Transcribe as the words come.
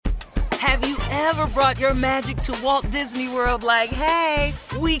Have you ever brought your magic to Walt Disney World like, hey,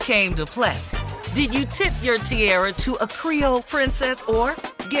 we came to play? Did you tip your tiara to a Creole princess or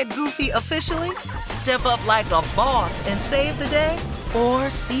get goofy officially? Step up like a boss and save the day? Or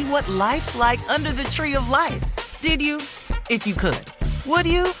see what life's like under the tree of life? Did you? If you could. Would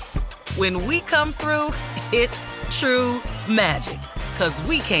you? When we come through, it's true magic. 'Cause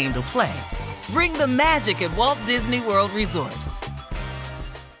we came to play. Bring the magic at Walt Disney World Resort.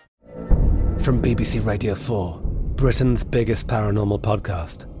 From BBC Radio 4, Britain's biggest paranormal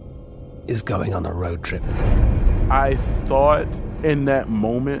podcast is going on a road trip. I thought in that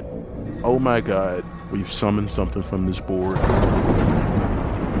moment, oh my God, we've summoned something from this board.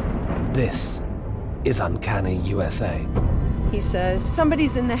 This is Uncanny USA. He says,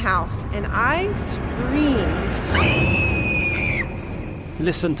 somebody's in the house, and I screamed.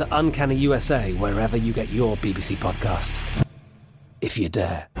 Listen to Uncanny USA wherever you get your BBC podcasts, if you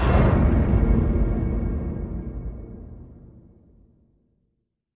dare.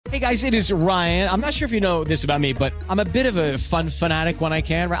 Hey guys, it is Ryan. I'm not sure if you know this about me, but I'm a bit of a fun fanatic when I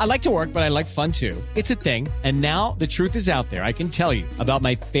can. I like to work, but I like fun too. It's a thing. And now the truth is out there. I can tell you about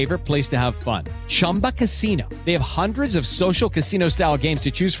my favorite place to have fun. Chumba Casino. They have hundreds of social casino style games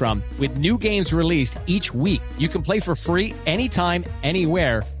to choose from with new games released each week. You can play for free anytime,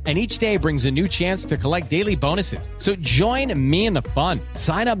 anywhere. And each day brings a new chance to collect daily bonuses. So join me in the fun.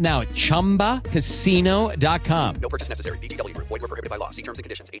 Sign up now at ChumbaCasino.com. No purchase necessary. VGW. Void where prohibited by law. See terms and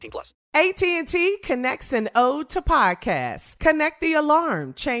conditions. 18+. AT&T connects an ode to podcasts. Connect the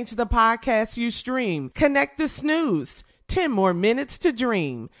alarm. Change the podcast you stream. Connect the snooze. 10 more minutes to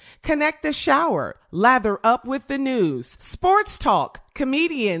dream. Connect the shower. Lather up with the news. Sports talk,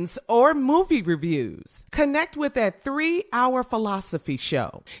 comedians, or movie reviews. Connect with that 3-hour philosophy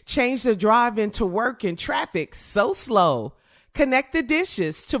show. Change the drive into work in traffic so slow. Connect the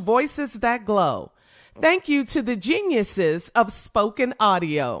dishes to voices that glow. Thank you to the geniuses of spoken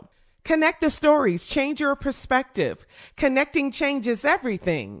audio. Connect the stories, change your perspective. Connecting changes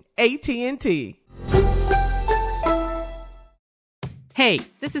everything. AT&T. Hey,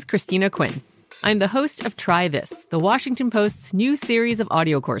 this is Christina Quinn. I'm the host of Try This, the Washington Post's new series of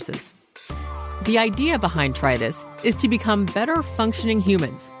audio courses. The idea behind Try This is to become better functioning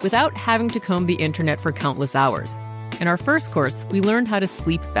humans without having to comb the internet for countless hours. In our first course, we learned how to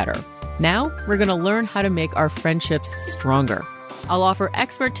sleep better. Now, we're going to learn how to make our friendships stronger. I'll offer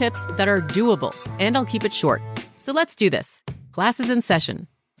expert tips that are doable, and I'll keep it short. So let's do this. Class is in session.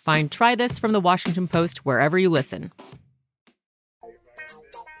 Find Try This from the Washington Post wherever you listen.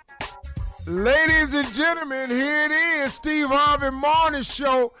 Ladies and gentlemen, here it is, Steve Harvey Morning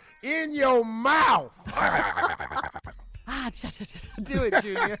Show in your mouth. Do it,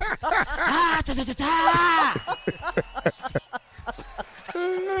 Junior.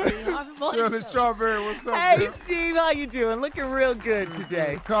 Shirley Strawberry, what's up, Hey, girl? Steve, how you doing? Looking real good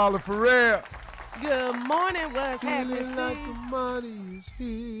today. Carla Ferrell. Good morning. What's happening, Feeling like the Steve? money's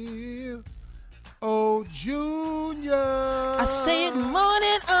here. Oh, Junior. I said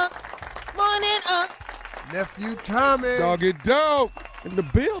morning up, morning up. Nephew Tommy. Doggy dog in the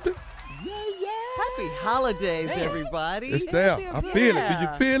building. Happy holidays, everybody. It's there. I feel it. Do you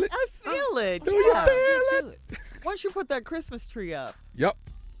feel it? I feel it. Do you feel it? Why don't you put that Christmas tree up? Yep.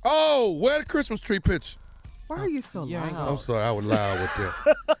 Oh, where the Christmas tree picture? Why are you so loud? I'm sorry, I was loud with that.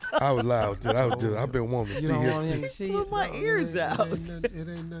 I've been wanting to see his picture. Put my ears out. It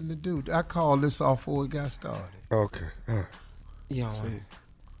ain't nothing to do. I called this off before it got started. Okay. All right. Yeah.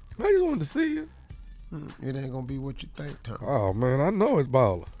 I just wanted to see it. It ain't gonna be what you think, Tom. Oh, man, I know it's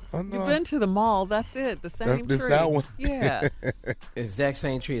baller. I know. You've been to the mall. That's it. The same That's tree. that one. Yeah. Exact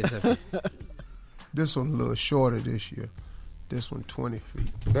same tree except This one a little shorter this year. This one 20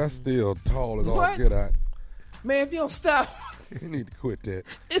 feet. That's still tall as all What? get out. man, if you don't stop, You need to quit that.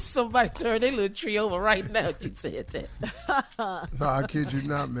 it's somebody turn their little tree over right now. You said that. No, I kid you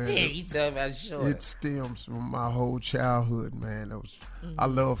not, man. Yeah, you talking about short. It stems from my whole childhood, man. I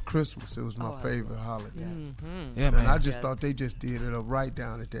love Christmas. It was my favorite holiday. Yeah, And man. I just thought they just did it up right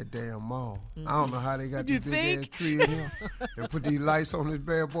down at that damn mall. I don't know how they got this big ass tree in here and put these lights on this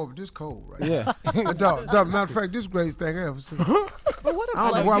bad boy, but this cold right Yeah. now. Dog, matter of fact, this is the greatest thing I ever seen. But what a I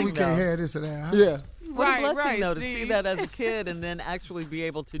don't know why we blessing, can't though. have this at our house. Yeah. What a blessing, right, though, to see Steve. that as a kid and then actually be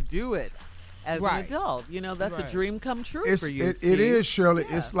able to do it as an Right. adult. You know, that's a dream come true for you, It Steve. is, Shirley.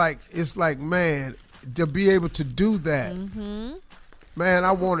 Yeah. It's like, man, to be able to do that. Mm-hmm. Man,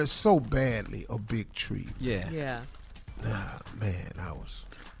 I wanted so badly a big tree. Yeah. Yeah. Man,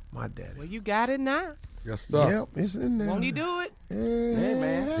 my daddy. Well, you got it now. Yes, sir. Yep, it's in there. Won't you do it? Yeah,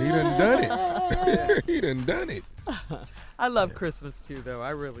 man. He done done it. He done done it. I love Christmas too, though. I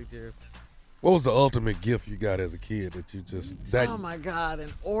really do. What was the ultimate gift you got as a kid that you just... Oh, my God,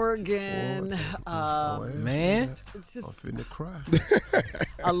 an organ. Man. It's just I'm finna cry.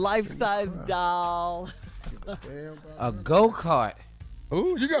 a life-size doll. A go-kart.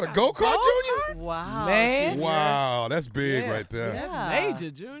 Ooh, you got a go-kart, Junior? Wow. Man. Wow, that's big right there. That's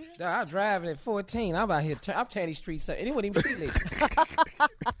major, Junior. I'm driving at 14. I'm out here. I'm tearing these streets up. Anyone even street legal.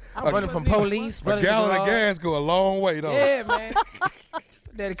 I'm running from police. A gallon of gas go a long way, though. Yeah, man.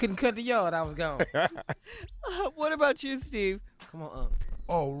 Daddy couldn't cut the yard. I was gone. What about you, Steve? Come on,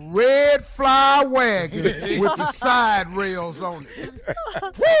 A red fly wagon with the side rails on it.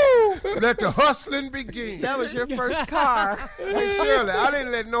 Woo! Let the hustling begin. That was your first car. Hey, Shirley, I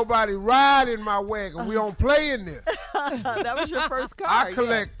didn't let nobody ride in my wagon. We don't play in this. That was your first car. I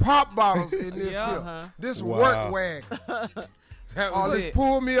collect pop bottles in this here. This work wagon. Just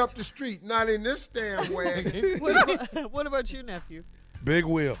pull me up the street, not in this damn wagon. What about you, nephew? Big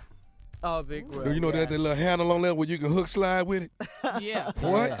wheel. Oh, big wheel. You know that little handle on there where you can hook slide with it? Yeah.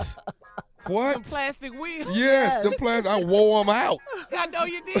 What? What? Some plastic wheels. Yes, the plastic. I wore them out. I know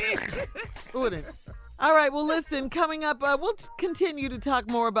you did. Wouldn't. All right, well, listen, coming up, we'll continue to talk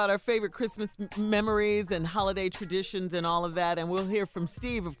more about our favorite Christmas memories and holiday traditions and all of that, and we'll hear from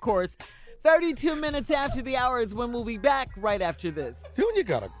Steve, of course. 32 minutes after the hour is when we'll be back right after this. You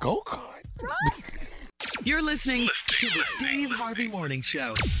got a go-kart. Right? You're listening to the Steve Harvey Morning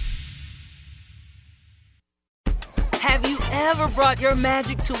Show. Have you ever brought your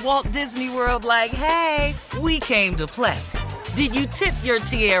magic to Walt Disney World like, hey, we came to play? Did you tip your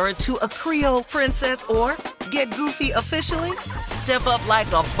tiara to a Creole princess or get goofy officially? Step up like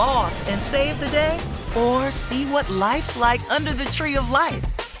a boss and save the day? Or see what life's like under the tree of life?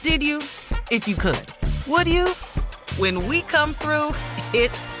 Did you? If you could. Would you? When we come through,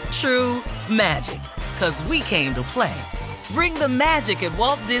 it's true magic. 'Cause we came to play. Bring the magic at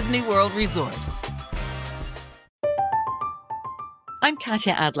Walt Disney World Resort. I'm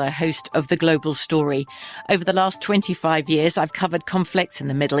Katya Adler, host of The Global Story. Over the last 25 years, I've covered conflicts in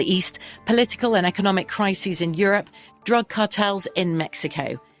the Middle East, political and economic crises in Europe, drug cartels in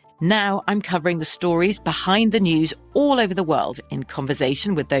Mexico. Now I'm covering the stories behind the news all over the world in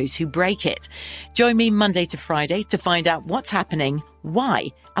conversation with those who break it. Join me Monday to Friday to find out what's happening, why,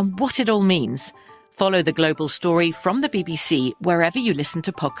 and what it all means. Follow The Global Story from the BBC wherever you listen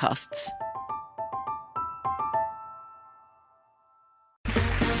to podcasts.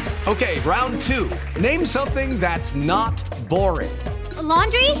 Okay, round two. Name something that's not boring. A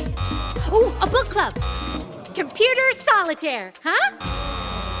laundry? Ooh, a book club. Computer solitaire, huh?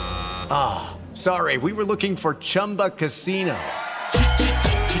 Ah, sorry, we were looking for Chumba Casino.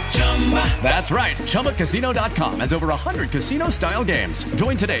 That's right, ChumbaCasino.com has over 100 casino-style games.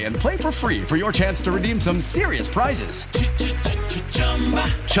 Join today and play for free for your chance to redeem some serious prizes.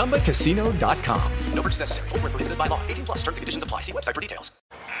 ChumbaCasino.com. No purchase necessary. Void where prohibited by law. 18+ terms and conditions apply. See website for details.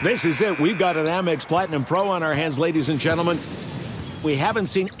 This is it. We've got an Amex Platinum Pro on our hands, ladies and gentlemen. We haven't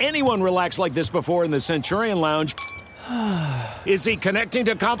seen anyone relax like this before in the Centurion Lounge. Is he connecting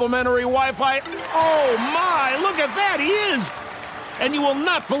to complimentary Wi-Fi? Oh, my. Look at that. He is. And you will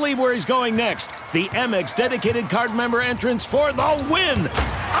not believe where he's going next. The Amex dedicated card member entrance for the win.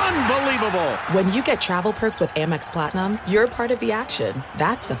 Unbelievable. When you get travel perks with Amex Platinum, you're part of the action.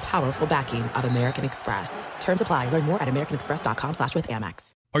 That's the powerful backing of American Express. Terms apply. Learn more at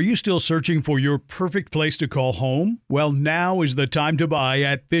americanexpress.com/withAmex. Are you still searching for your perfect place to call home? Well, now is the time to buy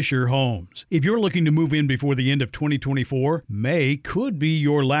at Fisher Homes. If you're looking to move in before the end of 2024, May could be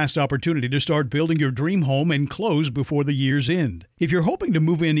your last opportunity to start building your dream home and close before the year's end. If you're hoping to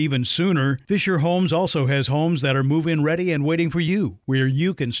move in even sooner, Fisher Homes also has homes that are move-in ready and waiting for you, where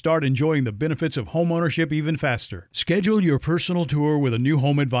you can start enjoying the benefits of homeownership even faster. Schedule your personal tour with a new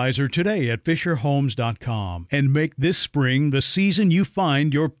home advisor today at FisherHomes.com and make this spring the season you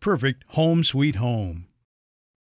find your perfect home sweet home.